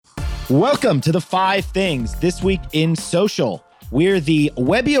Welcome to the 5 Things This Week in Social. We're the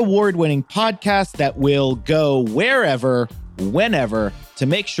Webby Award-winning podcast that will go wherever, whenever, to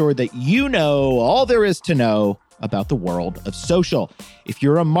make sure that you know all there is to know about the world of social. If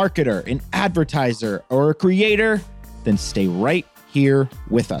you're a marketer, an advertiser, or a creator, then stay right here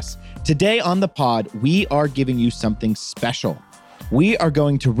with us. Today on the pod, we are giving you something special. We are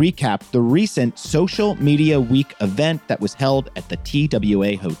going to recap the recent Social Media Week event that was held at the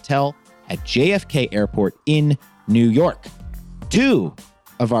TWA Hotel at JFK Airport in New York. 2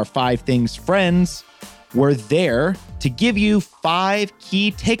 of our 5 Things friends were there to give you 5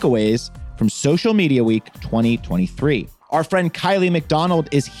 key takeaways from Social Media Week 2023. Our friend Kylie McDonald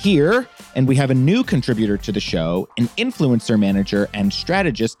is here, and we have a new contributor to the show, an influencer manager and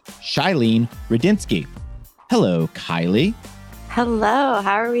strategist, Shailene Rudinsky. Hello, Kylie. Hello,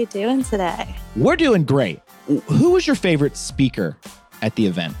 how are we doing today? We're doing great. Who was your favorite speaker at the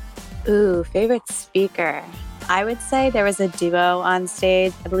event? Ooh, favorite speaker. I would say there was a duo on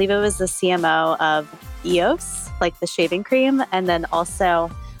stage. I believe it was the CMO of EOS, like the shaving cream, and then also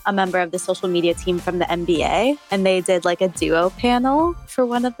a member of the social media team from the NBA. And they did like a duo panel for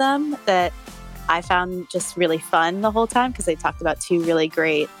one of them that I found just really fun the whole time because they talked about 2 really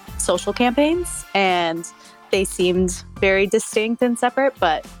great social campaigns and they seemed very distinct and separate,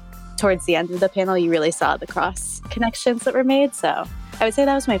 but towards the end of the panel, you really saw the cross connections that were made. So I would say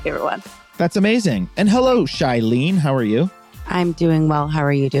that was my favorite one. That's amazing. And hello, Shailene. How are you? I'm doing well. How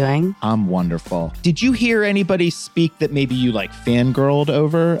are you doing? I'm wonderful. Did you hear anybody speak that maybe you like fangirled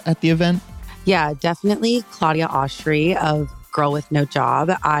over at the event? Yeah, definitely Claudia Oshry of Girl with No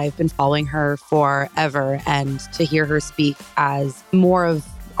Job. I've been following her forever, and to hear her speak as more of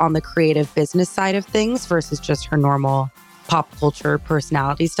on the creative business side of things versus just her normal pop culture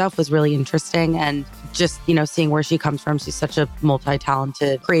personality stuff was really interesting. And just, seeing where she comes from, she's such a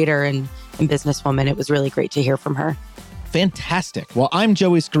multi-talented creator and businesswoman. It was really great to hear from her. Fantastic. Well, I'm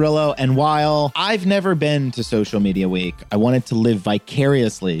Joey Scarillo, and while I've never been to Social Media Week, I wanted to live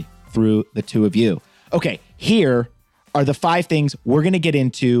vicariously through the 2 of you. Okay, here are the 5 things we're going to get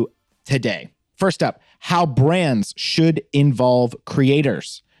into today. First up, how brands should involve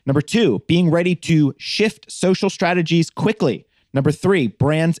creators. Number 2, being ready to shift social strategies quickly. Number 3,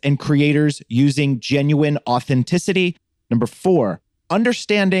 brands and creators using genuine authenticity. Number 4,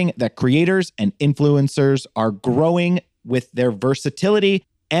 understanding that creators and influencers are growing with their versatility.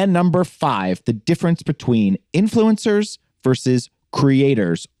 And number 5, the difference between influencers versus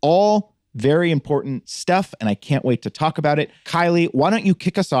creators. All very important stuff, and I can't wait to talk about it. Kylie, why don't you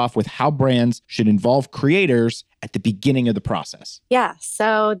kick us off with how brands should involve creators at the beginning of the process? Yeah,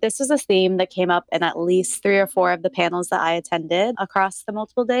 so this was a theme that came up in at least 3 or 4 of the panels that I attended across the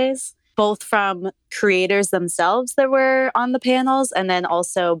multiple days, both from creators themselves that were on the panels and then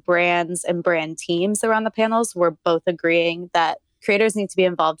also brands and brand teams that were on the panels were both agreeing that creators need to be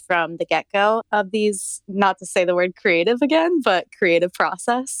involved from the get-go of these, not to say the word creative again, but creative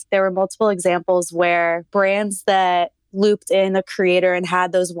process. There were multiple examples where brands that looped in a creator and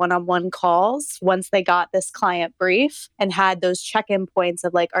had those one-on-one calls once they got this client brief and had those check-in points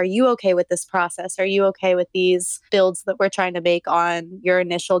of like, are you okay with this process? Are you okay with these builds that we're trying to make on your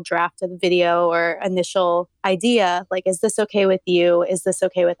initial draft of the video or initial idea? Like, is this okay with you? Is this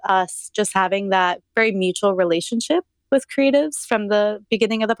okay with us? Just having that very mutual relationship with creatives from the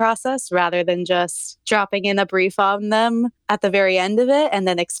beginning of the process rather than just dropping in a brief on them at the very end of it and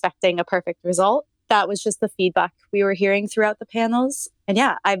then expecting a perfect result. That was just the feedback we were hearing throughout the panels. And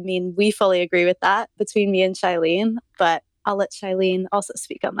yeah, I mean, we fully agree with that between me and Shailene, but I'll let Shailene also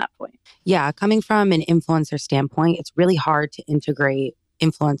speak on that point. Yeah, coming from an influencer standpoint, it's really hard to integrate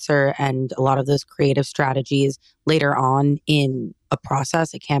influencer and a lot of those creative strategies later on in a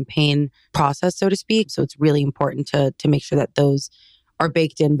process, a campaign process, so to speak. So it's really important to make sure that those are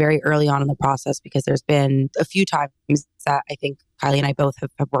baked in very early on in the process, because there's been a few times that I think Kylie and I both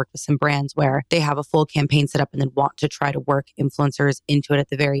have worked with some brands where they have a full campaign set up and then want to try to work influencers into it at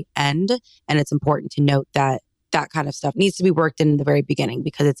the very end. And it's important to note that that kind of stuff needs to be worked in the very beginning,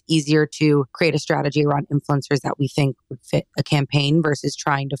 because it's easier to create a strategy around influencers that we think would fit a campaign versus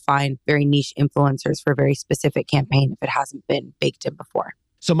trying to find very niche influencers for a very specific campaign if it hasn't been baked in before.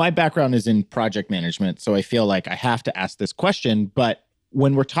 So my background is in project management, so I feel like I have to ask this question, but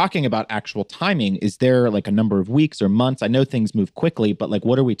when we're talking about actual timing, is there like a number of weeks or months? I know things move quickly, but like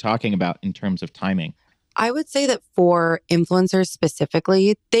what are we talking about in terms of timing? I would say that for influencers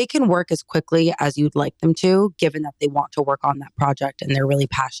specifically, they can work as quickly as you'd like them to, given that they want to work on that project and they're really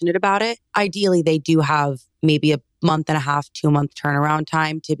passionate about it. Ideally, they do have maybe a month and a half, 2-month turnaround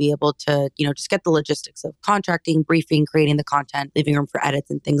time to be able to, just get the logistics of contracting, briefing, creating the content, leaving room for edits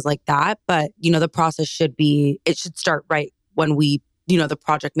and things like that. But, the process should start right when the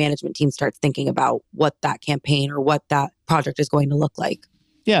project management team starts thinking about what that campaign or what that project is going to look like.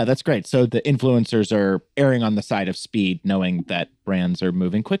 Yeah, that's great. So the influencers are erring on the side of speed, knowing that brands are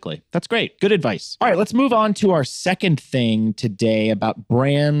moving quickly. That's great. Good advice. All right, let's move on to our second thing today about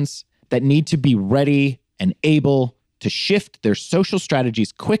brands that need to be ready and able to shift their social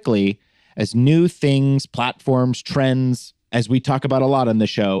strategies quickly as new things, platforms, trends, as we talk about a lot on the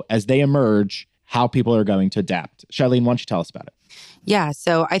show, as they emerge, how people are going to adapt. Charlene, why don't you tell us about it? Yeah,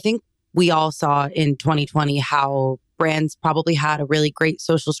 so I think we all saw in 2020 how brands probably had a really great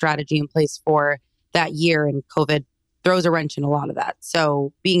social strategy in place for that year, and COVID throws a wrench in a lot of that.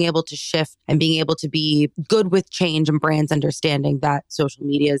 So being able to shift and being able to be good with change and brands understanding that social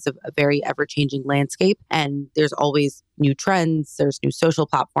media is a very ever-changing landscape, and there's always new trends, there's new social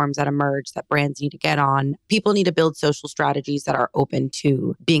platforms that emerge that brands need to get on. People need to build social strategies that are open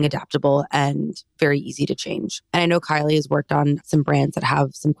to being adaptable and very easy to change. And I know Kylie has worked on some brands that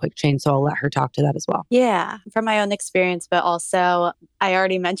have some quick change, so I'll let her talk to that as well. Yeah, from my own experience, but also I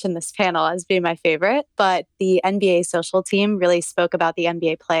already mentioned this panel as being my favorite, but the NBA social team really spoke about the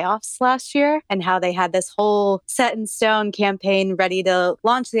NBA playoffs last year and how they had this whole set in stone campaign ready to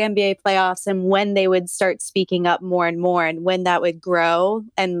launch the NBA playoffs and when they would start speaking up more and more and when that would grow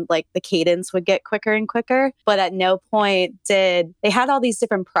and like the cadence would get quicker and quicker. But at no point they had all these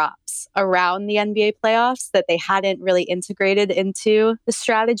different props around the NBA playoffs that they hadn't really integrated into the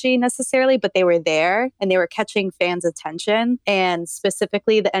strategy necessarily, but they were there and they were catching fans' attention. And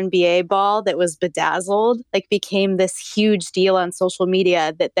specifically the NBA ball that was bedazzled, became this huge deal on social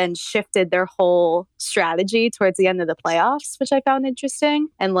media that then shifted their whole strategy towards the end of the playoffs, which I found interesting.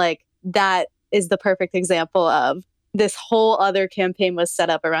 And that is the perfect example of this whole other campaign was set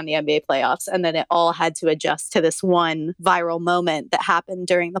up around the NBA playoffs, and then it all had to adjust to this one viral moment that happened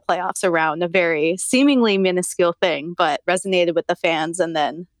during the playoffs around a very seemingly minuscule thing, but resonated with the fans. And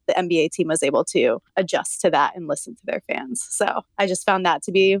then the NBA team was able to adjust to that and listen to their fans. So I just found that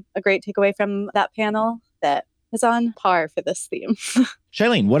to be a great takeaway from that panel that is on par for this theme.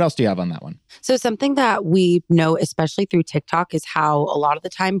 Charlene, what else do you have on that one? So something that we know, especially through TikTok, is how a lot of the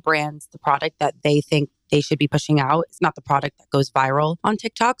time brands, the product that they think they should be pushing out is not the product that goes viral on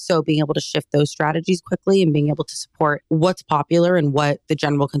TikTok. So being able to shift those strategies quickly and being able to support what's popular and what the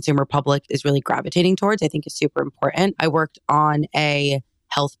general consumer public is really gravitating towards, I think is super important. I worked on a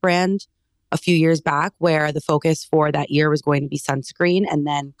health brand a few years back where the focus for that year was going to be sunscreen, and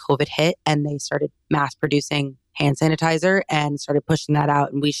then COVID hit and they started mass producing hand sanitizer and started pushing that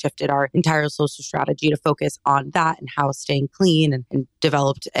out. And we shifted our entire social strategy to focus on that and how staying clean, and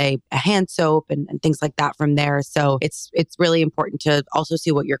developed a hand soap and things like that from there. So it's really important to also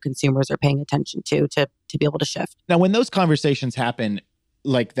see what your consumers are paying attention to be able to shift. Now, when those conversations happen,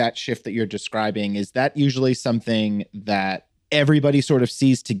 like that shift that you're describing, is that usually something that everybody sort of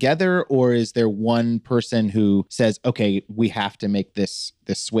sees together, or is there one person who says, okay, we have to make this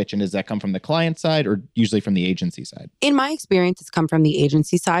switch? And does that come from the client side or usually from the agency side? In my experience, it's come from the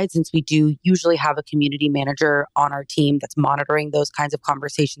agency side, since we do usually have a community manager on our team that's monitoring those kinds of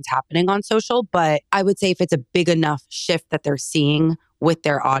conversations happening on social. But I would say if it's a big enough shift that they're seeing with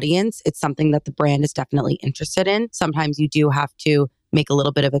their audience, it's something that the brand is definitely interested in. Sometimes you do have to make a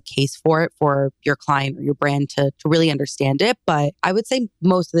little bit of a case for it for your client or your brand to really understand it. But I would say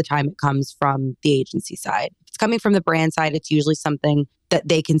most of the time it comes from the agency side. If it's coming from the brand side, it's usually something that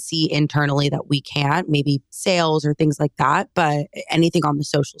they can see internally that we can't, maybe sales or things like that. But anything on the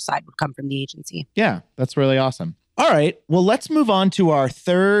social side would come from the agency. Yeah, that's really awesome. All right, well, let's move on to our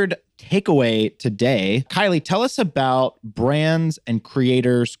third takeaway today. Kylie, tell us about brands and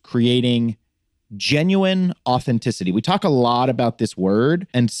creators creating genuine authenticity. We talk a lot about this word.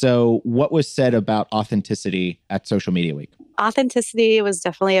 And so what was said about authenticity at Social Media Week? Authenticity was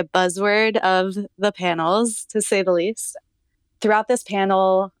definitely a buzzword of the panels, to say the least. Throughout this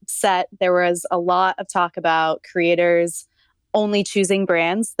panel set, there was a lot of talk about creators only choosing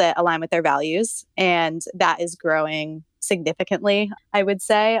brands that align with their values. And that is growing significantly, I would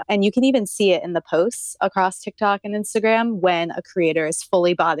say. And you can even see it in the posts across TikTok and Instagram when a creator is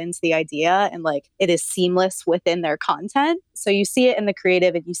fully bought into the idea and it is seamless within their content. So you see it in the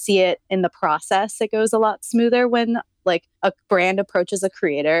creative and you see it in the process. It goes a lot smoother when a brand approaches a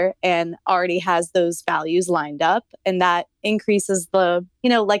creator and already has those values lined up. And that increases the,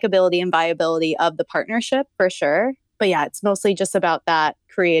 likability and viability of the partnership for sure. But yeah, it's mostly just about that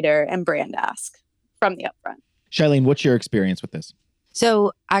creator and brand ask from the upfront. Charlene, what's your experience with this?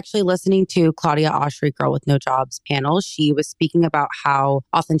 So actually listening to Claudia Oshry, Girl with No Jobs panel, she was speaking about how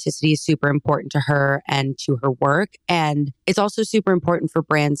authenticity is super important to her and to her work. And it's also super important for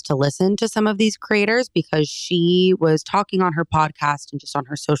brands to listen to some of these creators because she was talking on her podcast and just on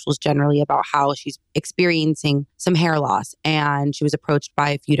her socials generally about how she's experiencing some hair loss. And she was approached by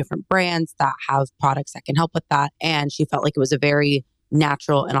a few different brands that have products that can help with that. And she felt like it was a very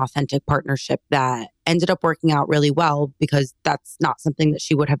natural and authentic partnership that ended up working out really well because that's not something that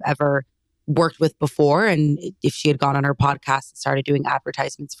she would have ever worked with before. And if she had gone on her podcast and started doing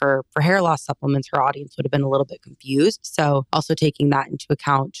advertisements for hair loss supplements, her audience would have been a little bit confused. So also taking that into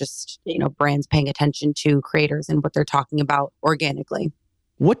account, just, brands paying attention to creators and what they're talking about organically.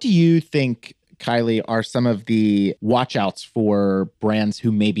 What do you think, Kylie, are some of the watch outs for brands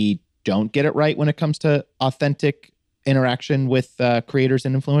who maybe don't get it right when it comes to authentic interaction with creators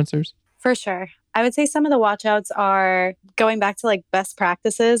and influencers? For sure. I would say some of the watch outs are going back to like best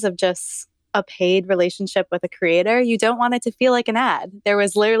practices of just a paid relationship with a creator. You don't want it to feel like an ad. There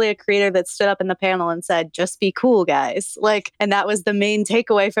was literally a creator that stood up in the panel and said, just be cool, guys. And that was the main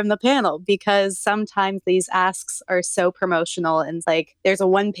takeaway from the panel, because sometimes these asks are so promotional and there's a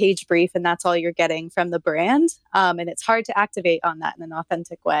 1-page brief and that's all you're getting from the brand. And it's hard to activate on that in an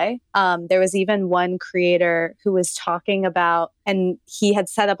authentic way. There was even one creator who was talking about, and he had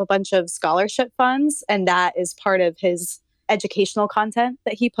set up a bunch of scholarship funds, and that is part of his educational content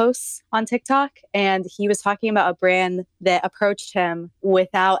that he posts on TikTok. And he was talking about a brand that approached him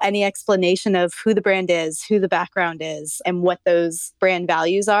without any explanation of who the brand is, who the background is, and what those brand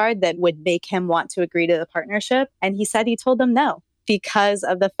values are that would make him want to agree to the partnership. And he said he told them no, because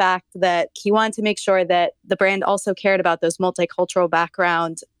of the fact that he wanted to make sure that the brand also cared about those multicultural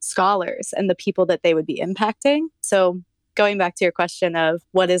background scholars and the people that they would be impacting. So going back to your question of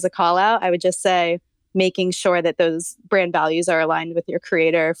what is a call out, I would just say, making sure that those brand values are aligned with your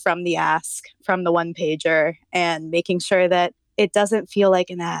creator from the ask, from the 1-pager, and making sure that it doesn't feel like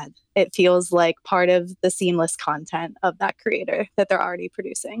an ad. It feels like part of the seamless content of that creator that they're already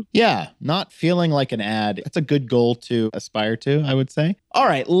producing. Yeah, not feeling like an ad. That's a good goal to aspire to, I would say. All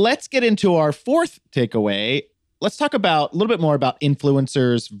right, let's get into our fourth takeaway. Let's talk about a little bit more about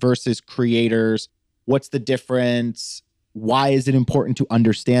influencers versus creators. What's the difference? Why is it important to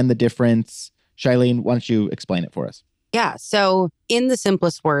understand the difference? Shailene, why don't you explain it for us? Yeah. So in the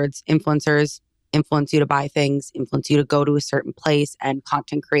simplest words, influencers influence you to buy things, influence you to go to a certain place, and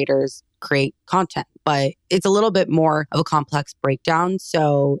content creators create content. But it's a little bit more of a complex breakdown.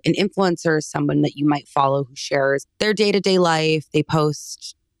 So an influencer is someone that you might follow who shares their day-to-day life. They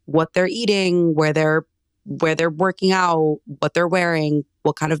post what they're eating, where they're working out, what they're wearing,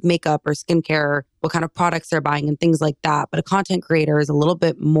 what kind of makeup or skincare, what kind of products they're buying and things like that. But a content creator is a little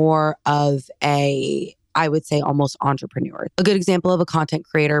bit more of I would say almost entrepreneur. A good example of a content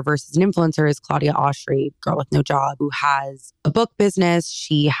creator versus an influencer is Claudia Oshry, Girl with No Job, who has a book business.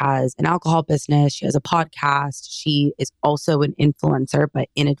 She has an alcohol business. She has a podcast. She is also an influencer, but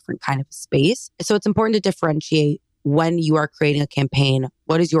in a different kind of space. So it's important to differentiate when you are creating a campaign.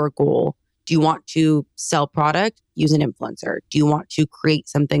 What is your goal? Do you want to sell product? Use an influencer. Do you want to create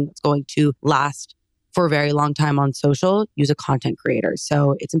something that's going to last for a very long time on social? Use a content creator.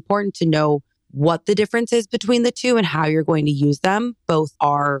 So it's important to know what the difference is between the two and how you're going to use them. Both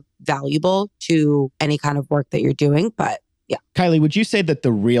are valuable to any kind of work that you're doing, but yeah. Kylie, would you say that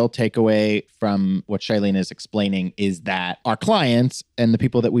the real takeaway from what Shailene is explaining is that our clients and the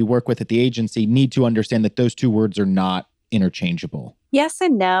people that we work with at the agency need to understand that those two words are not interchangeable? Yes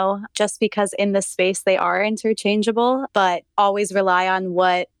and no, just because in this space they are interchangeable, but always rely on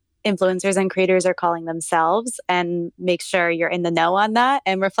what influencers and creators are calling themselves and make sure you're in the know on that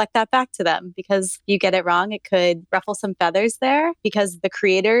and reflect that back to them, because you get it wrong, it could ruffle some feathers there, because the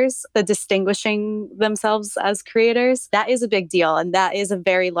creators, the distinguishing themselves as creators, that is a big deal. And that is a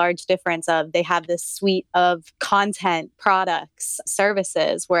very large difference of they have this suite of content, products,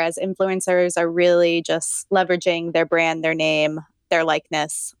 services, whereas influencers are really just leveraging their brand, their name, their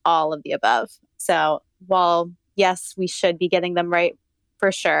likeness, all of the above. So while yes, we should be getting them right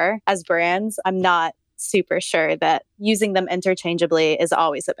for sure, as brands, I'm not super sure that using them interchangeably is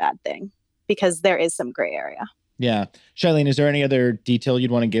always a bad thing, because there is some gray area. Yeah. Shailene, is there any other detail you'd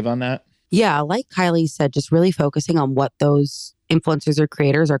want to give on that? Yeah, like Kylie said, just really focusing on what those influencers or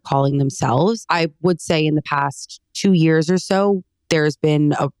creators are calling themselves. I would say in the past 2 years or so, there's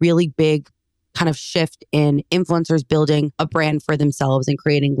been a really big kind of shift in influencers building a brand for themselves and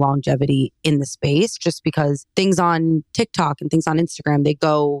creating longevity in the space, just because things on TikTok and things on Instagram, they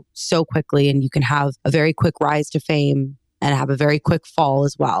go so quickly and you can have a very quick rise to fame and have a very quick fall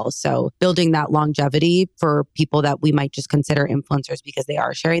as well. So building that longevity for people that we might just consider influencers because they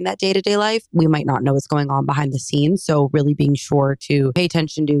are sharing that day-to-day life, we might not know what's going on behind the scenes. So really being sure to pay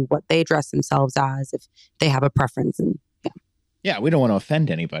attention to what they dress themselves as, if they have a preference. And yeah, we don't want to offend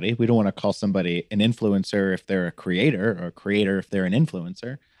anybody. We don't want to call somebody an influencer if they're a creator, or a creator if they're an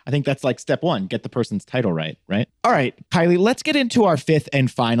influencer. I think that's like step one, get the person's title right? All right, Kylie, let's get into our fifth and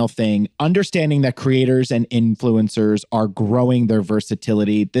final thing, understanding that creators and influencers are growing their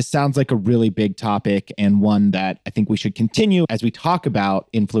versatility. This sounds like a really big topic, and one that I think we should continue as we talk about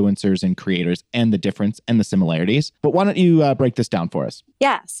influencers and creators and the difference and the similarities. But why don't you break this down for us?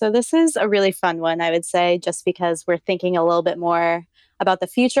 Yeah, so this is a really fun one, I would say, just because we're thinking a little bit more about the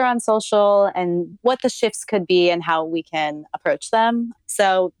future on social and what the shifts could be and how we can approach them.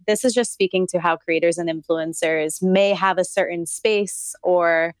 So this is just speaking to how creators and influencers may have a certain space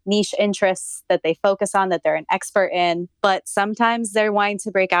or niche interests that they focus on, that they're an expert in, but sometimes they're wanting to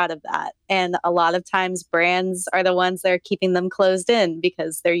break out of that. And a lot of times brands are the ones that are keeping them closed in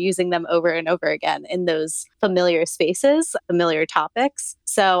because they're using them over and over again in those familiar spaces, familiar topics.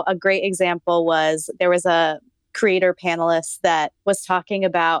 So a great example was there was a creator panelist that was talking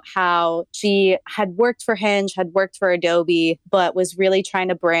about how she had worked for Hinge, had worked for Adobe, but was really trying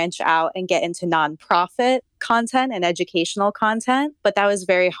to branch out and get into nonprofit content and educational content. But that was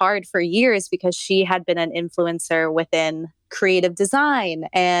very hard for years because she had been an influencer within creative design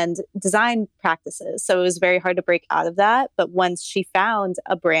and design practices. So it was very hard to break out of that. But once she found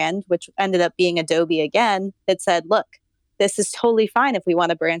a brand, which ended up being Adobe again, that said, look, this is totally fine if we want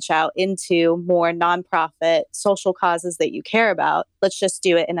to branch out into more nonprofit social causes that you care about. Let's just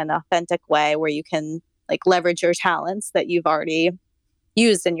do it in an authentic way where you can like leverage your talents that you've already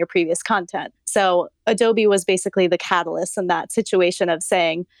used in your previous content. So Adobe was basically the catalyst in that situation of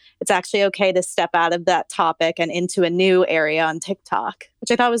saying it's actually okay to step out of that topic and into a new area on TikTok, which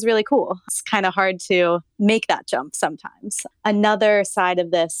I thought was really cool. It's kind of hard to make that jump sometimes. Another side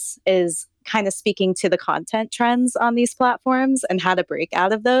of this is kind of speaking to the content trends on these platforms and how to break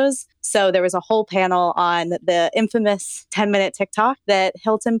out of those. So there was a whole panel on the infamous 10-minute TikTok that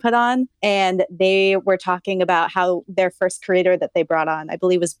Hilton put on, and they were talking about how their first creator that they brought on, I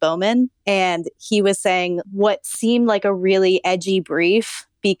believe was Bowman, and he was saying what seemed like a really edgy brief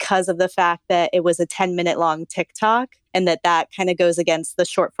because of the fact that it was a 10-minute long TikTok, and that kind of goes against the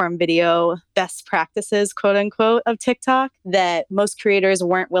short form video best practices, quote unquote, of TikTok, that most creators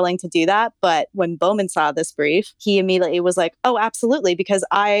weren't willing to do that. But when Bowman saw this brief, he immediately was like, oh, absolutely, because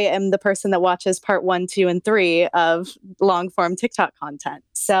I am the person that watches part 1, 2, and 3 of long form TikTok content.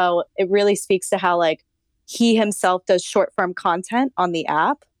 So it really speaks to how like he himself does short form content on the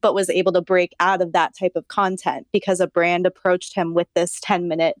app, but was able to break out of that type of content because a brand approached him with this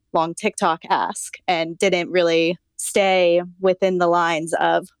 10-minute long TikTok ask and didn't really stay within the lines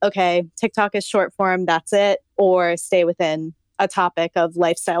of, okay, TikTok is short form, that's it, or stay within a topic of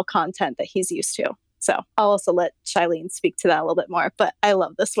lifestyle content that he's used to. So I'll also let Shailene speak to that a little bit more, but I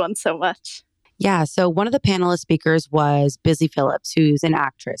love this one so much. yeah, so one of the panelist speakers was Busy Phillips, who's an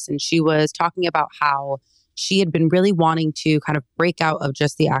actress, and she was talking about how she had been really wanting to kind of break out of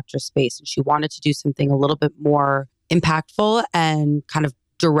just the actress space, and she wanted to do something a little bit more impactful and kind of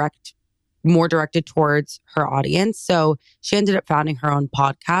more directed towards her audience. So she ended up founding her own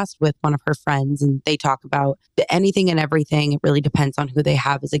podcast with one of her friends, and they talk about anything and everything. It really depends on who they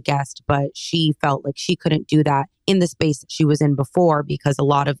have as a guest, but she felt like she couldn't do that in the space that she was in before because a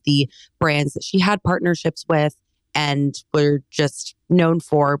lot of the brands that she had partnerships with and were just known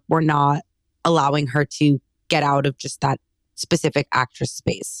for were not allowing her to get out of just that specific actress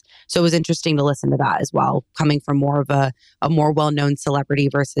space. So it was interesting to listen to that as well, coming from more of a more well-known celebrity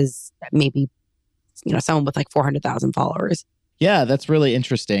versus maybe, someone with like 400,000 followers. Yeah, that's really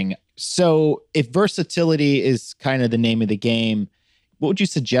interesting. So if versatility is kind of the name of the game, what would you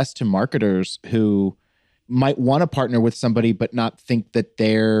suggest to marketers who might want to partner with somebody but not think that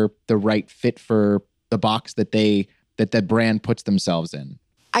they're the right fit for the box that that brand puts themselves in?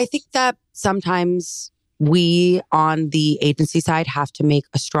 I think that sometimes we on the agency side have to make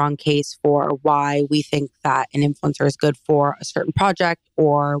a strong case for why we think that an influencer is good for a certain project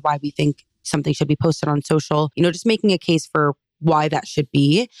or why we think something should be posted on social, just making a case for why that should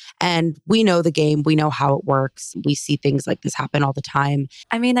be. And we know the game, we know how it works. We see things like this happen all the time.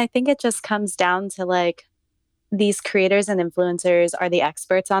 I mean, I think it just comes down to like these creators and influencers are the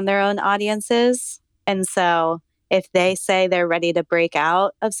experts on their own audiences. And so if they say they're ready to break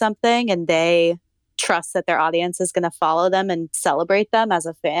out of something and they trust that their audience is going to follow them and celebrate them as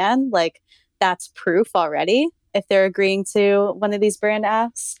a fan, like that's proof already if they're agreeing to one of these brand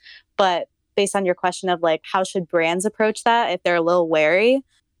asks. But based on your question of like, how should brands approach that if they're a little wary?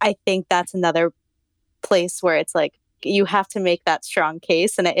 I think that's another place where it's like, you have to make that strong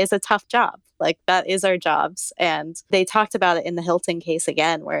case, and it is a tough job. Like, that is our jobs. And they talked about it in the Hilton case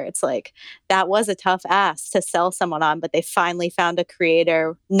again, where it's like, that was a tough ask to sell someone on, but they finally found a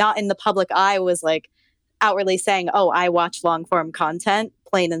creator, not in the public eye, was like outwardly saying, oh, I watch long form content,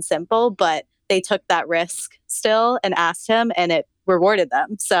 plain and simple, but they took that risk still and asked him, and it rewarded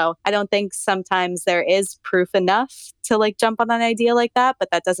them. So I don't think sometimes there is proof enough to like jump on an idea like that,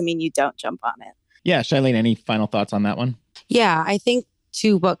 but that doesn't mean you don't jump on it. Yeah. Shailene, any final thoughts on that one? Yeah, I think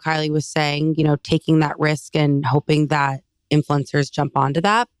to what Kylie was saying, taking that risk and hoping that influencers jump onto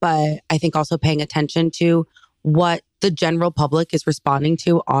that. But I think also paying attention to what the general public is responding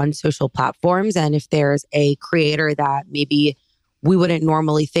to on social platforms. And if there's a creator that maybe we wouldn't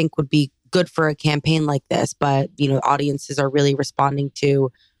normally think would be good for a campaign like this, but, audiences are really responding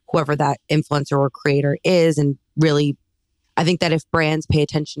to whoever that influencer or creator is. And really, I think that if brands pay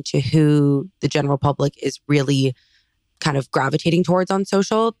attention to who the general public is really kind of gravitating towards on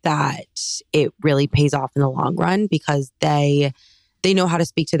social, that it really pays off in the long run, because they know how to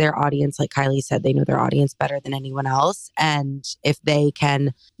speak to their audience. Like Kylie said, they know their audience better than anyone else. And if they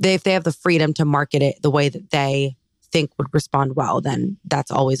have the freedom to market it the way that they think would respond well, then that's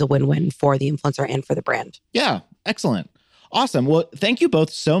always a win-win for the influencer and for the brand. Yeah, excellent. Awesome. Well, thank you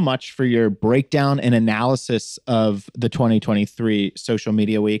both so much for your breakdown and analysis of the 2023 Social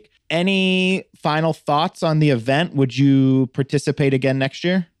Media Week. Any final thoughts on the event? Would you participate again next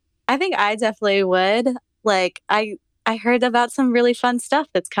year? I think I definitely would. Like, I heard about some really fun stuff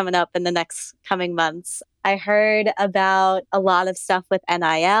that's coming up in the next coming months. I heard about a lot of stuff with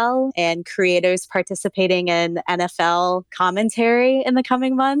NIL and creators participating in NFL commentary in the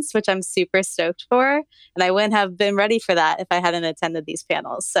coming months, which I'm super stoked for. And I wouldn't have been ready for that if I hadn't attended these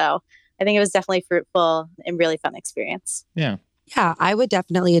panels. So I think it was definitely fruitful and really fun experience. Yeah. Yeah, I would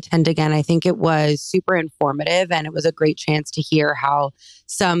definitely attend again. I think it was super informative, and it was a great chance to hear how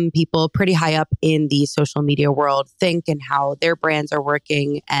some people pretty high up in the social media world think and how their brands are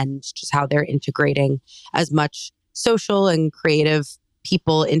working, and just how they're integrating as much social and creative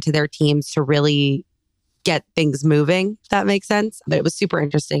people into their teams to really get things moving, if that makes sense. But it was super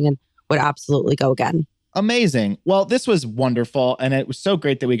interesting and would absolutely go again. Amazing. Well, this was wonderful. And it was so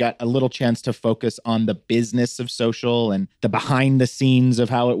great that we got a little chance to focus on the business of social and the behind the scenes of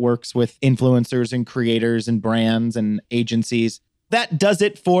how it works with influencers and creators and brands and agencies. That does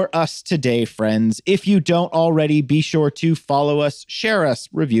it for us today, friends. If you don't already, be sure to follow us, share us,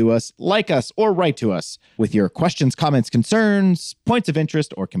 review us, like us, or write to us with your questions, comments, concerns, points of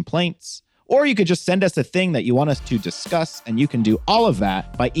interest, or complaints. Or you could just send us a thing that you want us to discuss, and you can do all of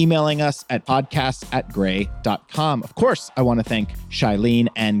that by emailing us at podcasts@gray.com. Of course, I want to thank Shailene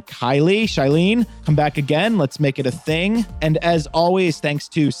and Kylie. Shailene, come back again. Let's make it a thing. And as always, thanks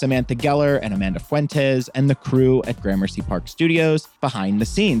to Samantha Geller and Amanda Fuentes and the crew at Gramercy Park Studios behind the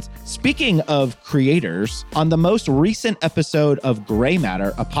scenes. Speaking of creators, on the most recent episode of Gray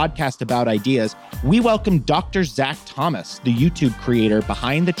Matter, a podcast about ideas, we welcomed Dr. Zach Thomas, the YouTube creator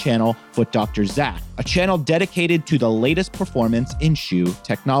behind the channel Foot Dr. Zach, a channel dedicated to the latest performance in shoe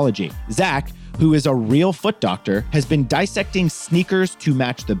technology. Zach, who is a real foot doctor, has been dissecting sneakers to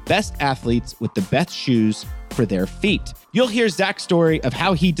match the best athletes with the best shoes for their feet. You'll hear Zach's story of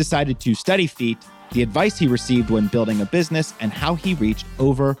how he decided to study feet, the advice he received when building a business, and how he reached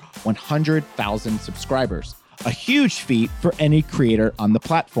over 100,000 subscribers. A huge feat for any creator on the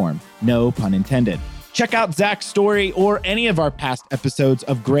platform, no pun intended. Check out Zach's story or any of our past episodes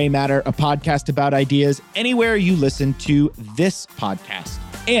of Gray Matter, a podcast about ideas, anywhere you listen to this podcast.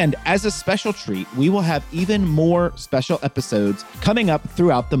 And as a special treat, we will have even more special episodes coming up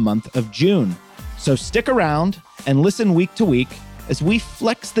throughout the month of June. So stick around and listen week to week as we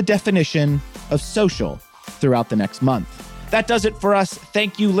flex the definition of social throughout the next month. That does it for us.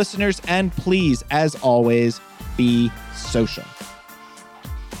 Thank you, listeners, and please, as always, be social.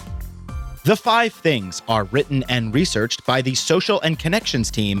 The 5 Things are written and researched by the Social and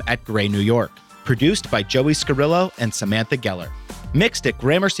Connections team at Gray, New York. Produced by Joey Scarillo and Samantha Geller. Mixed at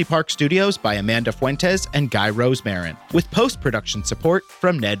Gramercy Park Studios by Amanda Fuentes and Guy Rosemarin, with post-production support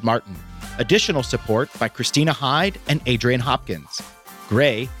from Ned Martin. Additional support by Christina Hyde and Adrian Hopkins.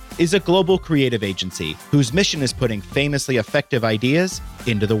 Gray is a global creative agency whose mission is putting famously effective ideas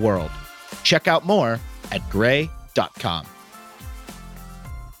into the world. Check out more at gray.com.